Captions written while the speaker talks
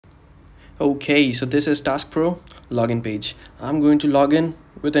Okay, so this is taskPRO login page. I'm going to log in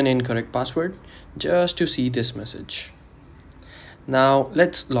with an incorrect password just to see this message. Now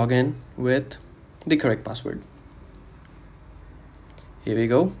let's log in with the correct password. Here we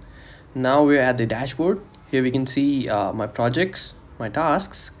go. Now we're at the dashboard. Here we can see my projects, my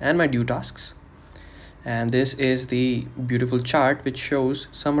tasks, and my due tasks. And this is the beautiful chart which shows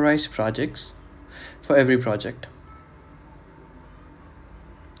summarized projects for every project.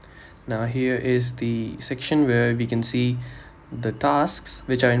 Now here is the section where we can see the tasks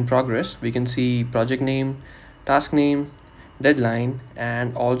which are in progress. We can see project name, task name, deadline,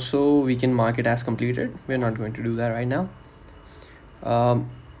 and also we can mark it as completed. We're not going to do that right now.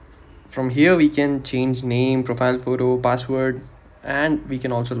 From here we can change name, profile photo, password, and we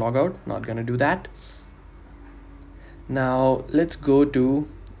can also log out. Not gonna do that. Now let's go to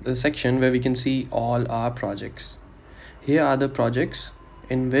the section where we can see all our projects. Here are the projects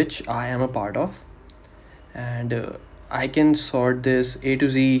in which I am a part of, and I can sort this A to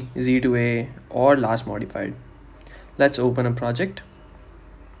Z, Z to A, or last modified. Let's open a project.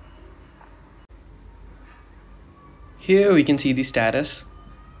 Here we can see the status,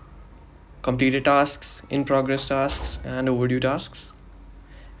 completed tasks, in progress tasks, and overdue tasks.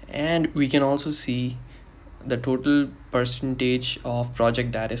 And we can also see the total percentage of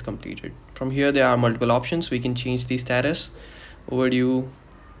project that is completed. From here there are multiple options. We can change the status, overdue,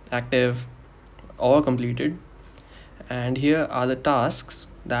 active, or completed. And here are the tasks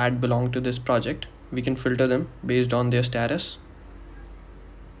that belong to this project. We can filter them based on their status.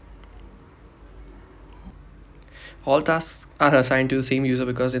 All tasks are assigned to the same user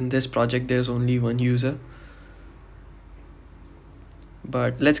because in this project there's only one user.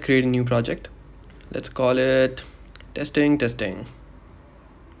 But let's create a new project. Let's call it testing.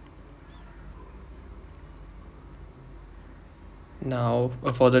 Now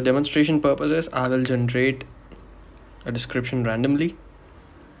for the demonstration purposes, I will generate a description randomly.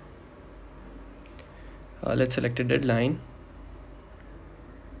 Let's select a deadline.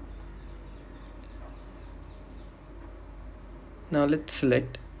 Now let's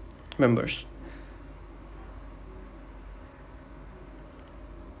select members.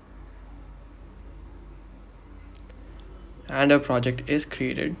 And our project is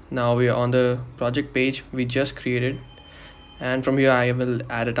created. Now we are on the project page we just created, and from here I will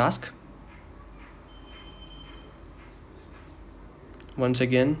add a task. Once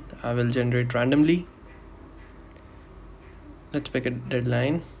again I will generate randomly. Let's pick a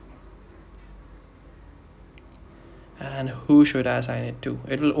deadline. And who should I assign it to?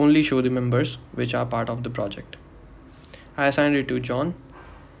 It will only show the members which are part of the project. I assigned it to John.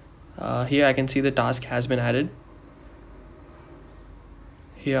 Here I can see the task has been added.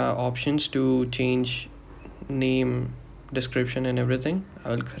 Here are options to change name, description, and everything. I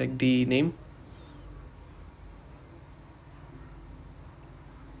will correct the name.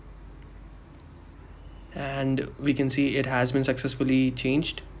 And we can see it has been successfully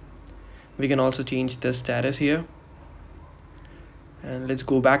changed. We can also change the status here. And let's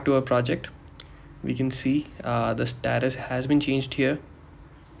go back to our project. We can see the status has been changed here.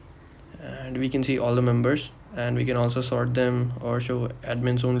 And we can see all the members. And we can also sort them or show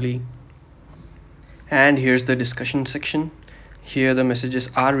admins only. And here's the discussion section. Here the messages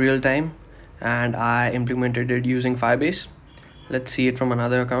are real time, and I implemented it using Firebase. Let's see it from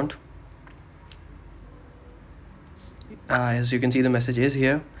another account. As you can see, the message is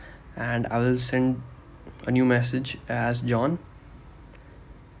here, and I will send a new message as John.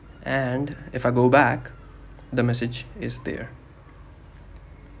 And if I go back, the message is there.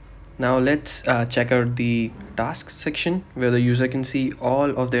 Now let's check out the tasks section where the user can see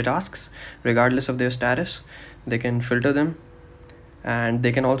all of their tasks regardless of their status. They can filter them, and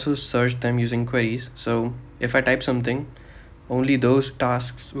they can also search them using queries. So if I type something, only those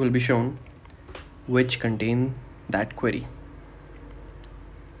tasks will be shown which contain that query.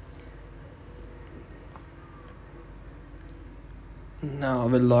 Now I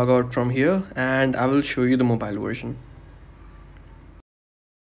will log out from here, and I will show you the mobile version.